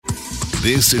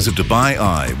This is a Dubai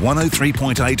Eye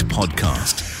 103.8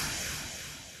 podcast.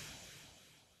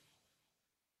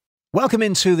 Welcome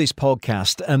into this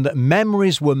podcast, and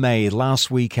memories were made last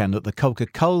weekend at the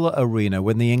Coca-Cola Arena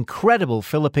when the incredible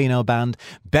Filipino band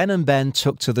Ben & Ben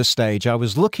took to the stage. I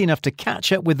was lucky enough to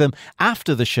catch up with them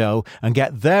after the show and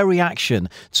get their reaction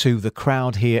to the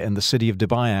crowd here in the city of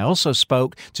Dubai. I also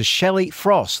spoke to Shelley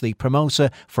Frost, the promoter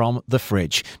from The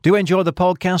Fridge. Do enjoy the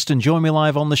podcast and join me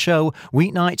live on the show,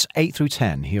 weeknights 8 through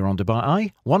 10 here on Dubai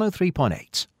Eye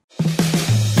 103.8.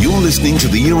 You're listening to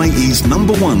the UAE's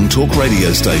 #1 talk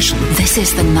radio station. This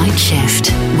is The Night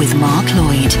Shift with Mark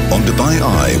Lloyd On Dubai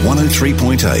Eye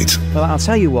 103.8. Well, I'll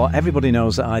tell you what, everybody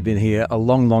knows that I've been here a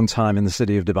long, long time in the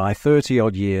city of Dubai,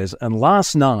 30-odd years, and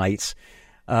last night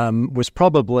was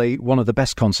probably one of the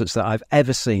best concerts that I've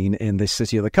ever seen in this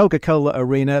city, of the Coca-Cola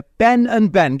Arena. Ben &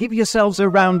 Ben, give yourselves a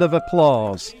round of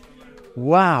applause.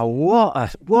 Wow,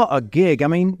 what a gig. I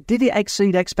mean, did it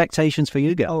exceed expectations for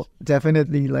you guys? Oh,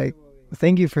 definitely.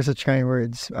 Thank you for such kind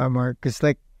words, Mark. Because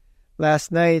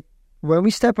last night when we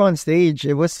stepped on stage,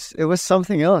 it was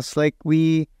something else.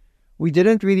 We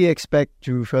didn't really expect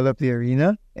to fill up the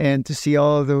arena and to see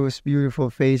all of those beautiful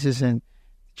faces and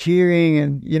cheering,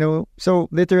 and so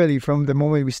literally from the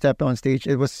moment we stepped on stage,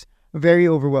 it was a very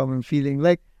overwhelming feeling.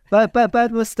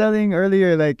 Pat was telling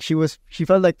earlier, she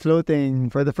felt like floating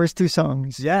for the first two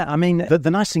songs. Yeah, I mean,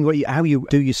 the nice thing, how you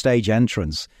do your stage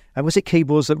entrance, was it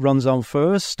keyboards that runs on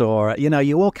first, or,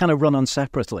 you all kind of run on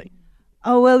separately?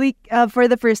 Oh, well, we for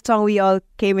the first song, we all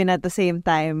came in at the same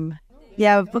time.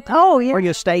 Yeah. For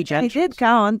your stage entrance?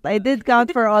 I did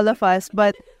count for all of us,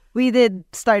 but we did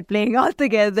start playing all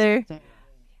together.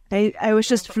 I was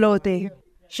just floating.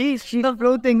 She's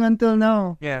floating until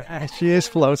now. Yeah, she is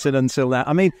floating until now.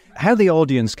 I mean, how the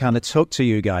audience kind of took to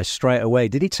you guys straight away.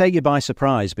 Did it take you by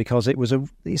surprise? Because it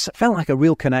felt like a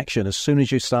real connection as soon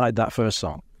as you started that first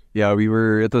song. Yeah,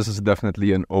 it was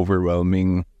definitely an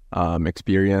overwhelming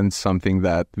experience, something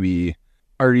that we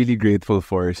are really grateful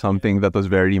for, something that was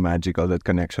very magical, that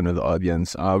connection with the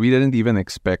audience. We didn't even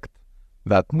expect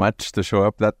that much to show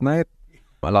up that night.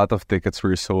 A lot of tickets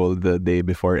were sold the day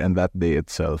before and that day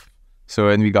itself. So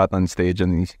when we got on stage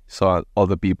and we saw all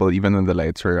the people, even when the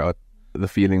lights were out, the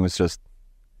feeling was just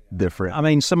different. I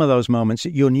mean, some of those moments,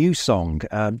 your new song,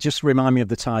 just remind me of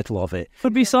the title of it.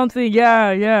 Could be something,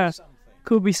 yeah.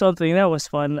 Could be something. That was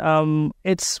fun.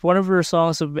 It's one of her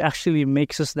songs that actually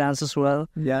makes us dance as well.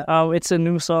 Yeah. It's a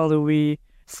new song that we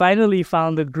finally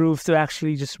found the groove to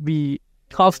actually just be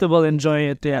comfortable enjoying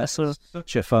it. Yeah. So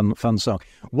such a fun song.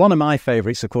 One of my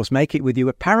favorites, of course, Make It With You,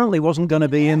 apparently wasn't going to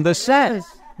be in the set.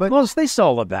 But what's this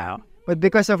all about? But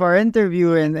because of our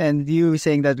interview and you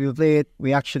saying that we'll play it,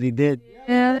 we actually did.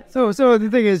 Yeah. So the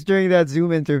thing is, during that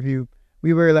Zoom interview,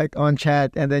 we were on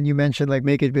chat, and then you mentioned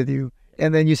Make It With You.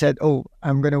 And then you said, "Oh,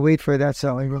 I'm going to wait for that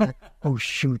song." And we were like, "Oh,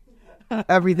 shoot.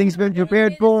 Everything's been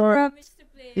prepared for."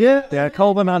 Yeah.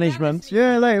 Call the management.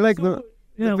 Yeah, the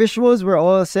visuals were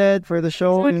all set for the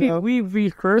show. We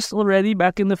rehearsed already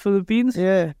back in the Philippines.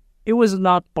 Yeah. It was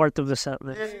not part of the set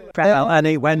list. And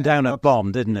it went down a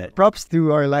bomb, didn't it? Props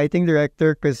to our lighting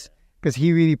director, because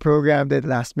he really programmed it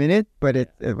last minute, but it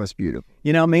was beautiful.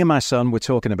 Me and my son were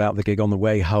talking about the gig on the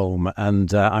way home,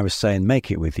 and I was saying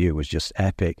Make It With You was just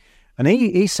epic. And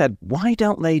he said, why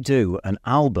don't they do an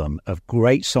album of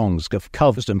great songs, of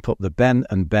covers, and put the Ben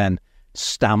 & Ben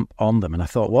stamp on them? And I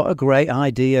thought, what a great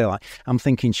idea. I'm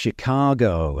thinking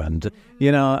Chicago and,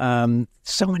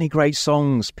 so many great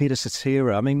songs, Peter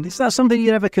Cetera. I mean, is that something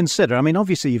you'd ever consider? I mean,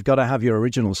 obviously you've got to have your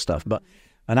original stuff, but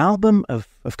an album of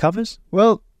covers?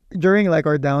 Well, during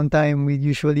our downtime, we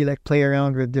usually play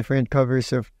around with different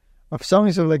covers of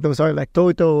songs of those are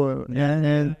Toto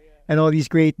and all these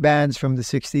great bands from the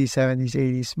 60s, 70s,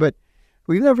 80s. But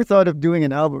we've never thought of doing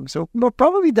an album. So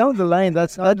probably down the line,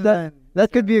 that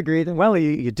could be a great one. Well,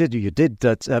 you did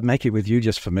Make It With You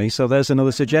just for me. So there's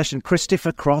another suggestion.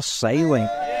 Christopher Cross, Sailing.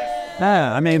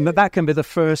 Yeah, I mean, that can be the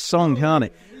first song, can't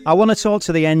it? I want to talk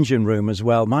to the engine room as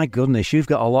well. My goodness, you've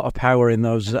got a lot of power in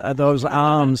those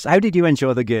arms. How did you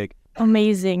enjoy the gig?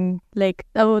 Amazing.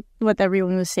 What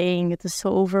everyone was saying, it was so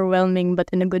overwhelming, but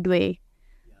in a good way.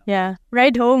 Yeah.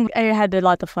 Ride home, I had a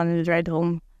lot of fun with Ride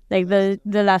Home. The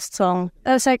last song.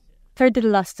 I was third to the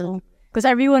last song. Because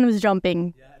everyone was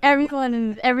jumping. Everyone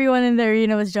in the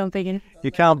arena was jumping.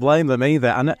 You can't blame them either.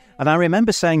 And I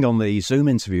remember saying on the Zoom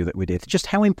interview that we did, just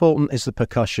how important is the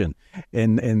percussion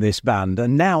in this band.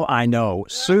 And now I know,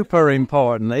 super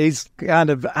important. He's kind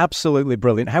of absolutely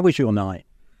brilliant. How was your night?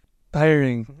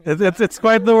 Tiring. It's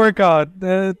quite the workout.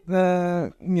 I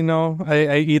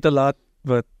eat a lot,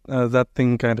 but that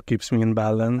thing kind of keeps me in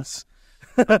balance.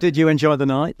 Did you enjoy the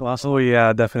night last night? Oh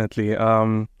yeah, definitely.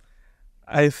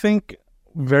 I think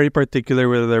very particular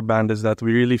with their band is that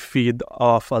we really feed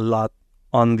off a lot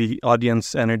on the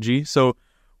audience energy. So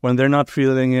when they're not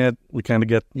feeling it, we kind of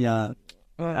get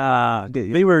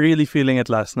they were really feeling it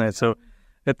last night. So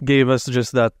it gave us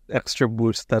just that extra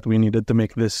boost that we needed to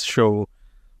make this show,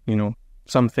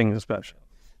 something special.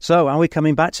 So, are we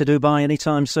coming back to Dubai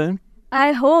anytime soon?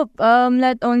 I hope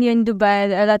not only in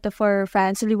Dubai, a lot of our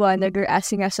fans really wanted, are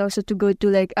asking us also to go to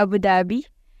like Abu Dhabi.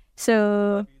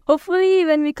 So hopefully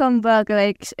when we come back,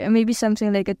 like maybe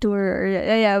something like a tour,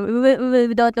 or,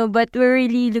 we don't know, but we're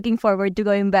really looking forward to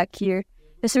going back here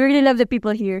because we really love the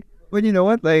people here. But you know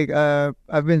what? Like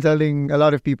I've been telling a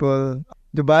lot of people,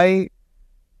 Dubai,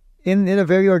 in a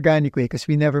very organic way, because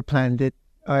we never planned it.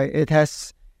 It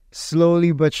has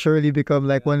slowly but surely become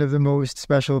like one of the most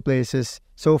special places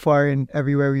so far in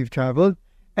everywhere we've traveled,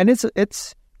 and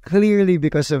it's clearly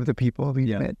because of the people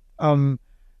we've met.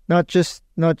 Not just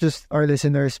our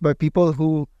listeners, but people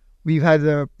who we've had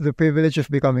the privilege of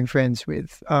becoming friends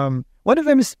with. One of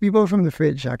them is people from the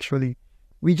Fridge. Actually,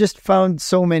 we just found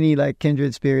so many like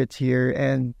kindred spirits here,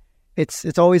 and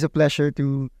it's always a pleasure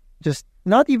to just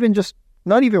not even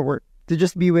work, to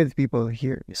just be with people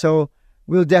here. So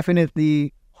we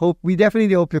definitely hope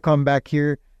to come back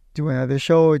here, do another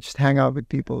show, just hang out with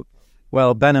people.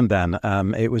 Well, Ben and Ben,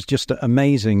 it was just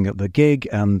amazing, the gig,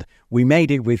 and we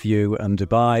made it with you, and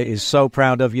Dubai is so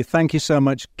proud of you. Thank you so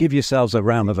much. Give yourselves a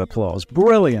round of applause.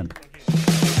 Brilliant.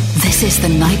 This is The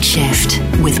Night Shift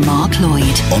with Mark Lloyd.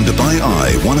 On Dubai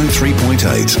Eye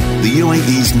 103.8, the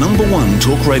UAE's #1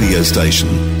 talk radio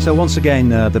station. So once again,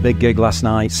 the big gig last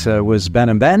night was Ben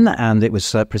and Ben, and it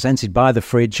was presented by The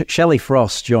Fridge. Shelley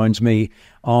Frost joins me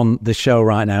on the show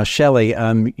right now. Shelley,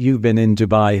 you've been in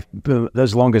Dubai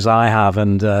as long as I have,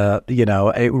 and,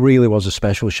 it really was a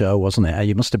special show, wasn't it?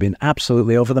 You must have been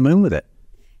absolutely over the moon with it.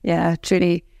 Yeah,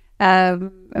 truly.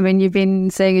 You've been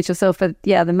saying it yourself, but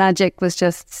yeah, the magic was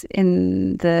just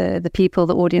in the people,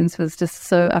 the audience was just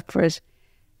so up for it.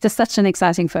 Just such an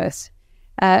exciting first.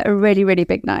 A really, really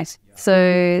big night.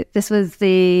 So this was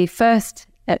the first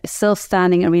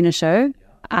self-standing arena show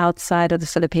outside of the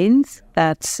Philippines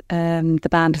that the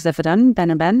band has ever done,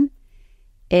 Ben and Ben.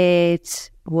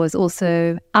 It was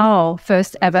also our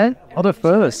first ever. What a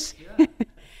first.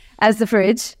 As The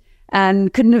Fridge.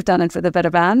 And couldn't have done it with a better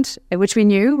band, which we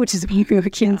knew, which is why we were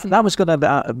keen to. That was going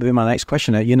to be my next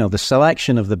question. The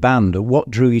selection of the band, what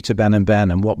drew you to Ben and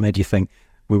Ben, and what made you think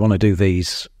we want to do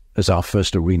these as our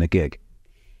first arena gig?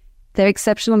 Their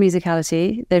exceptional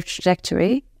musicality, their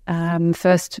trajectory,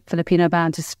 first Filipino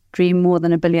band to stream more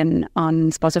than 1 billion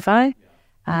on Spotify.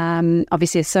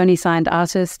 Obviously a Sony signed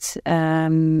artist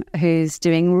who's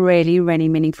doing really, really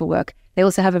meaningful work. They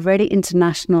also have a very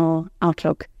international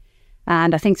outlook.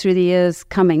 And I think through the years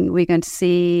coming, we're going to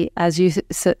see, as you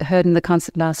heard in the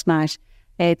concert last night,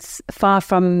 it's far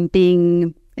from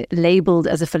being labelled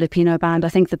as a Filipino band. I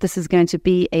think that this is going to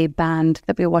be a band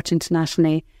that we'll watch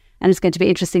internationally. And it's going to be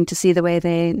interesting to see the way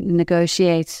they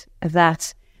negotiate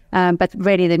that. But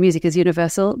really, their music is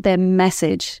universal. Their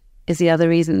message is the other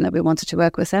reason that we wanted to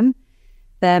work with them.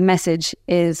 Their message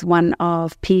is one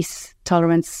of peace,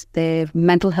 tolerance. Their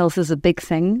mental health is a big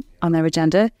thing on their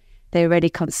agenda. They're really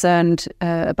concerned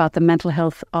about the mental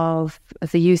health of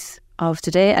the youth of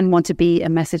today and want to be a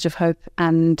message of hope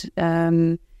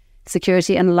and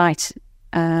security and light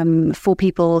for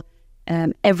people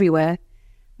everywhere.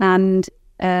 And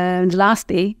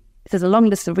lastly, there's a long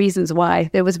list of reasons why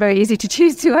it was very easy to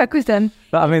choose to work with them.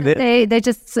 But I mean,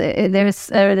 there's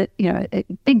a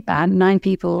big band, 9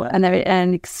 people, and they're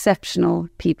an exceptional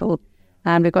people.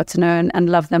 And we got to know and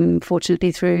love them,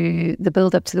 fortunately, through the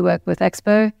build-up to the work with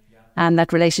Expo. And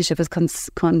that relationship has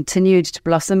continued to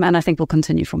blossom, and I think will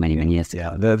continue for many, many years.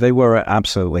 Yeah, they were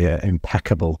absolutely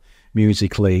impeccable,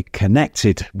 musically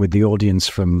connected with the audience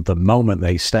from the moment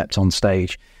they stepped on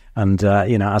stage. And,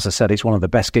 as I said, it's one of the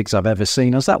best gigs I've ever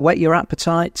seen. Has that whet your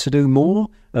appetite to do more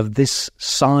of this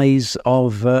size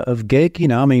of gig?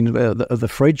 The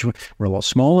Fridge, we're a lot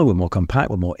smaller, we're more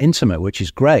compact, we're more intimate, which is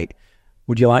great.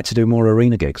 Would you like to do more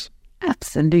arena gigs?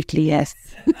 Absolutely, yes.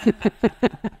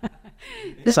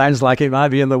 Sounds like it might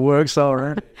be in the works, all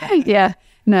right. Yeah,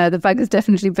 no, the bug is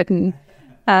definitely bitten.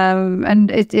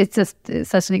 And it's just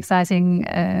such an exciting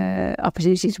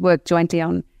opportunity to work jointly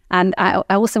on. And I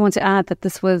also want to add that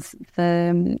this was,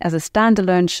 as a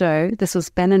standalone show, this was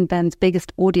Ben and Ben's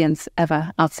biggest audience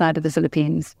ever outside of the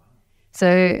Philippines.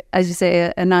 So, as you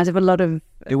say, a night of a lot of...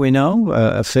 Do we know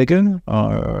a figure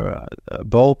or a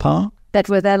ballpark? That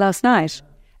were there last night.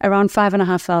 Around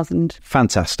 5,500.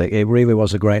 Fantastic. It really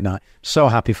was a great night. So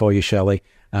happy for you, Shelley.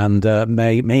 and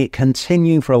may it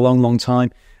continue for a long, long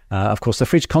time. Of course, the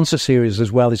Fridge Concert Series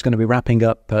as well is going to be wrapping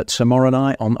up tomorrow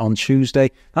night on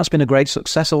Tuesday. That's been a great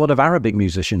success. A lot of Arabic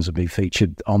musicians have been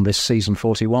featured on this season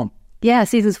 41. Yeah,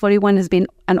 season 41 has been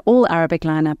an all-Arabic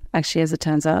lineup, actually, as it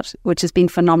turns out, which has been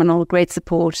phenomenal, great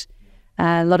support,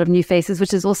 a lot of new faces, which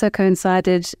has also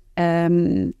coincided,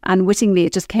 unwittingly,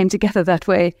 it just came together that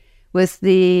way with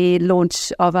the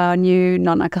launch of our new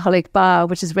non-alcoholic bar,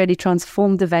 which has really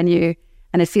transformed the venue,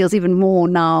 and it feels even more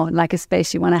now like a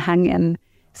space you want to hang in.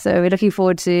 So we're looking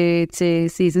forward to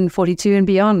season 42 and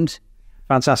beyond.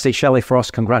 Fantastic. Shelley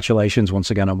Frost, congratulations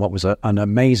once again on what was an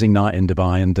amazing night in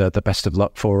Dubai, and the best of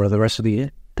luck for the rest of the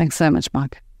year. Thanks so much,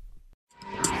 Mark.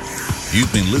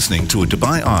 You've been listening to a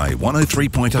Dubai Eye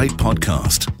 103.8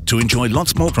 podcast. To enjoy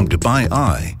lots more from Dubai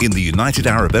Eye in the United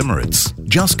Arab Emirates,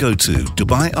 just go to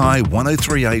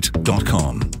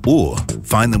DubaiEye1038.com or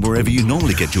find them wherever you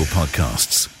normally get your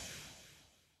podcasts.